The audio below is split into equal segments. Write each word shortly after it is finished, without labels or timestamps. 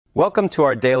Welcome to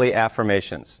our daily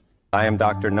affirmations. I am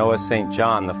Dr. Noah St.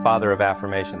 John, the father of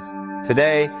affirmations.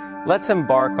 Today, let's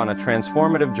embark on a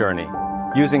transformative journey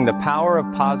using the power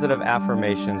of positive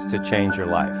affirmations to change your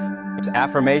life.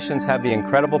 Affirmations have the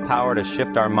incredible power to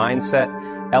shift our mindset,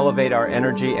 elevate our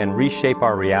energy, and reshape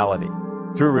our reality.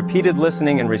 Through repeated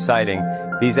listening and reciting,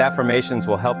 these affirmations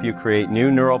will help you create new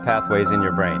neural pathways in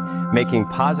your brain, making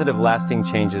positive, lasting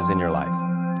changes in your life.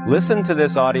 Listen to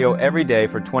this audio every day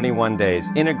for 21 days,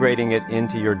 integrating it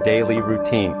into your daily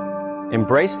routine.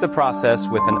 Embrace the process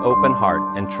with an open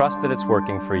heart and trust that it's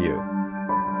working for you.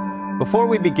 Before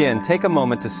we begin, take a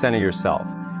moment to center yourself.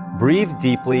 Breathe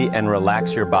deeply and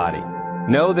relax your body.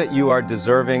 Know that you are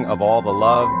deserving of all the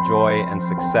love, joy, and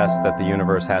success that the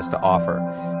universe has to offer.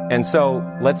 And so,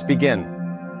 let's begin.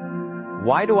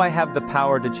 Why do I have the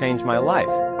power to change my life?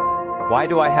 Why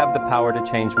do I have the power to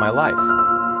change my life?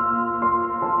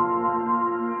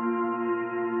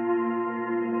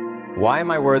 Why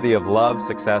am I worthy of love,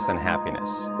 success, and happiness?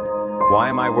 Why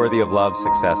am I worthy of love,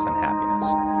 success, and happiness?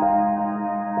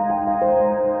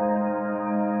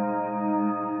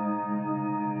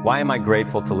 Why am I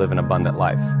grateful to live an abundant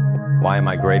life? Why am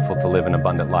I grateful to live an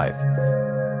abundant life?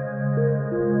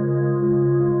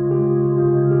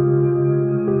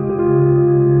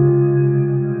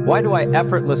 Why do I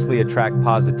effortlessly attract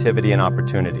positivity and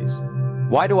opportunities?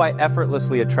 Why do I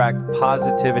effortlessly attract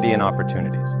positivity and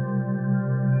opportunities?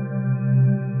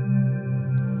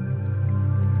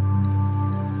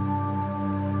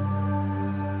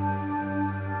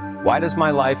 Why does my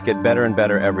life get better and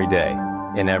better every day,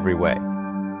 in every way?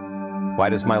 Why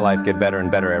does my life get better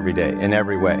and better every day, in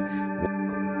every way?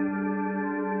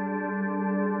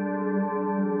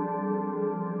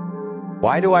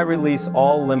 Why do I release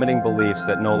all limiting beliefs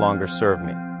that no longer serve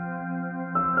me?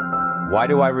 Why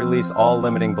do I release all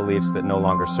limiting beliefs that no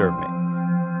longer serve me?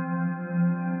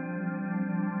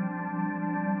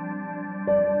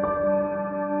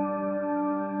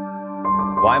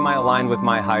 Why am I aligned with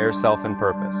my higher self and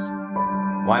purpose?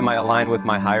 Why am I aligned with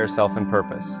my higher self and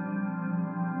purpose?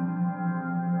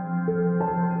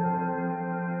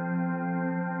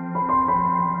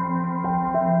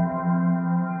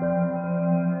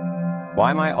 Why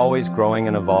am I always growing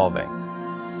and evolving?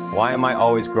 Why am I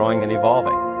always growing and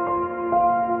evolving?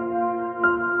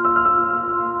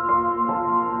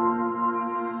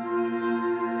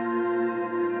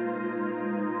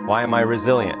 Why am I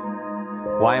resilient?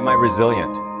 Why am I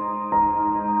resilient?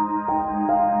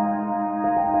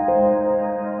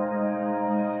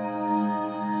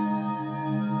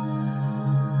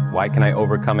 Why can I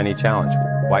overcome any challenge?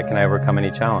 Why can I overcome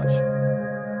any challenge?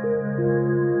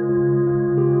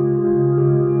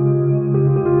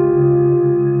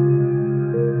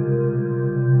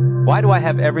 Why do I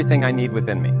have everything I need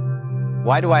within me?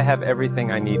 Why do I have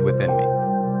everything I need within me?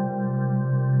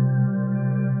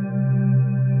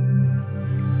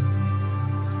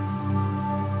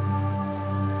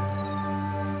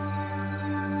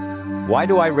 Why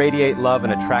do I radiate love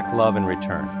and attract love in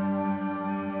return?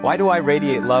 Why do I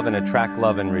radiate love and attract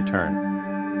love in return?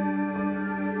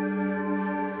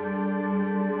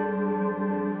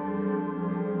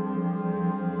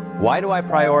 Why do I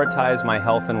prioritize my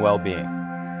health and well-being?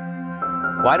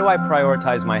 Why do I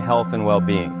prioritize my health and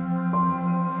well-being?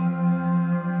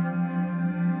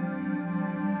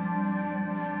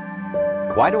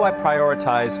 Why do I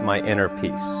prioritize my inner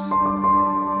peace?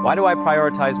 Why do I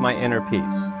prioritize my inner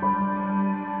peace?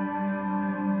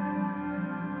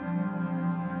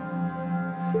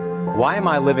 Why am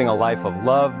I living a life of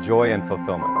love, joy, and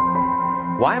fulfillment?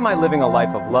 Why am I living a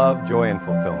life of love, joy, and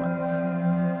fulfillment?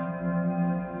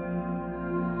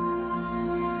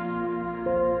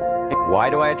 Why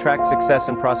do I attract success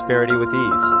and prosperity with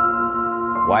ease?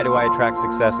 Why do I attract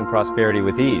success and prosperity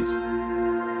with ease?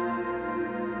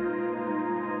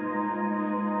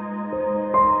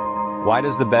 Why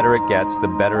does the better it gets, the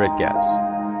better it gets?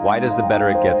 Why does the better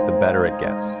it gets, the better it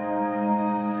gets?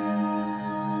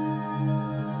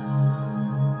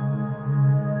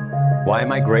 Why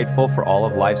am I grateful for all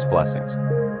of life's blessings?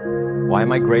 Why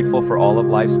am I grateful for all of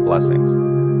life's blessings?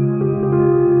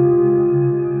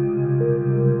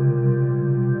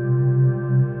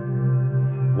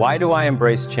 Why do I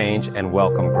embrace change and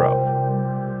welcome growth?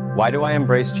 Why do I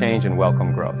embrace change and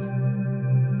welcome growth?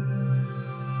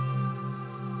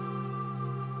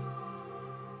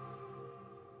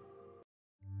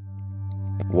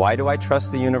 Why do I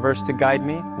trust the universe to guide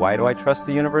me? Why do I trust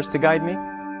the universe to guide me?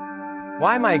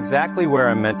 Why am I exactly where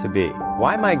I'm meant to be?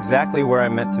 Why am I exactly where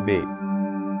I'm meant to be?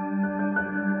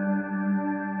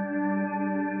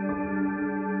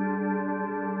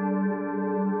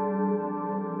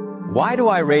 Why do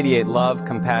I radiate love,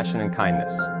 compassion, and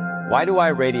kindness? Why do I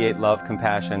radiate love,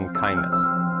 compassion, kindness?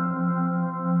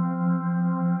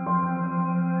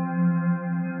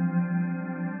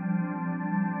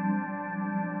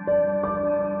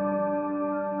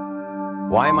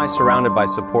 Why am I surrounded by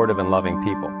supportive and loving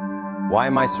people? Why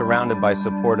am I surrounded by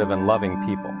supportive and loving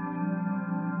people?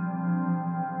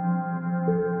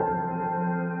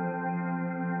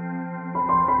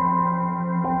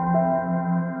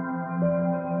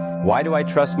 Why do I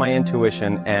trust my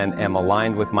intuition and am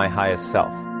aligned with my highest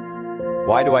self?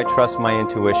 Why do I trust my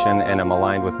intuition and am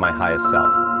aligned with my highest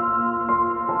self?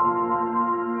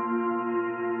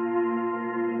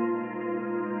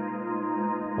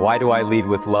 Why do I lead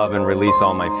with love and release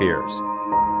all my fears?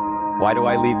 Why do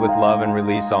I lead with love and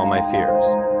release all my fears?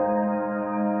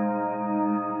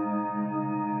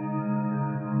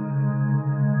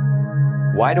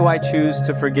 Why do I choose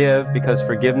to forgive? Because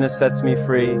forgiveness sets me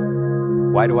free.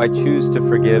 Why do I choose to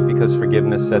forgive? Because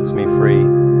forgiveness sets me free.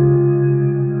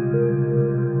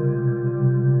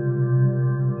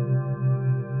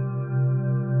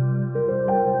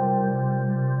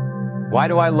 Why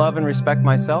do I love and respect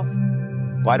myself?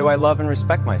 Why do I love and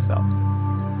respect myself?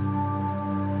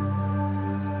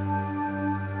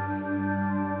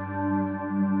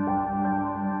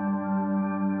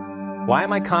 Why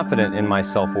am I confident in my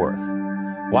self-worth?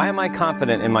 Why am I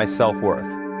confident in my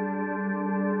self-worth?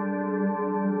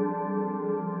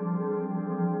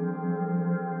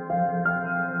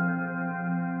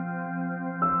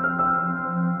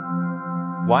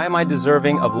 Why am I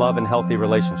deserving of love and healthy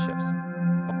relationships?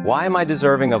 Why am I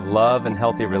deserving of love and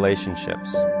healthy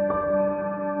relationships?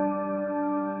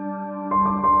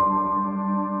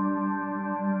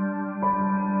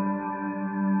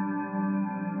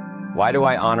 Why do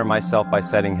I honor myself by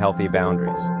setting healthy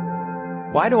boundaries?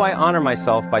 Why do I honor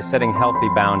myself by setting healthy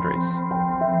boundaries?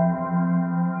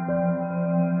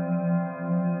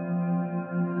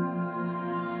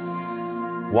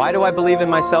 Why do I believe in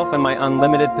myself and my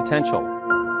unlimited potential?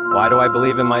 Why do I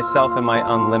believe in myself and my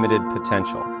unlimited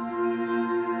potential?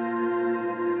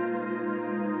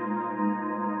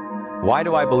 Why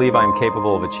do I believe I'm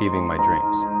capable of achieving my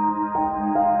dreams?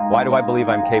 Why do I believe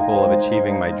I'm capable of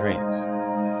achieving my dreams?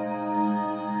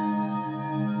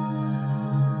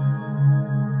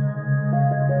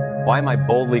 Why am I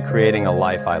boldly creating a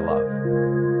life I love?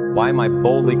 Why am I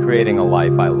boldly creating a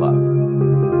life I love?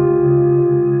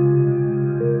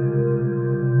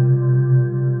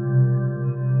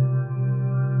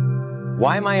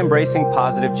 Why am I embracing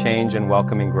positive change and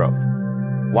welcoming growth?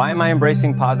 Why am I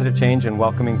embracing positive change and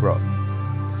welcoming growth?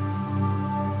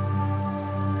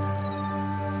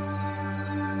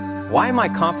 Why am I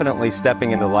confidently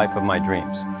stepping into the life of my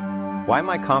dreams? Why am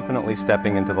I confidently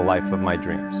stepping into the life of my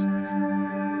dreams?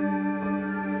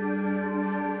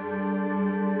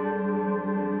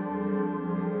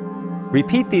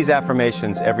 Repeat these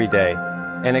affirmations every day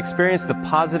and experience the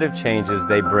positive changes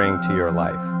they bring to your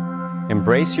life.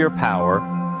 Embrace your power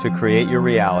to create your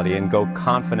reality and go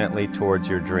confidently towards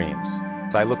your dreams.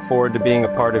 I look forward to being a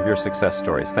part of your success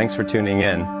stories. Thanks for tuning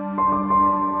in.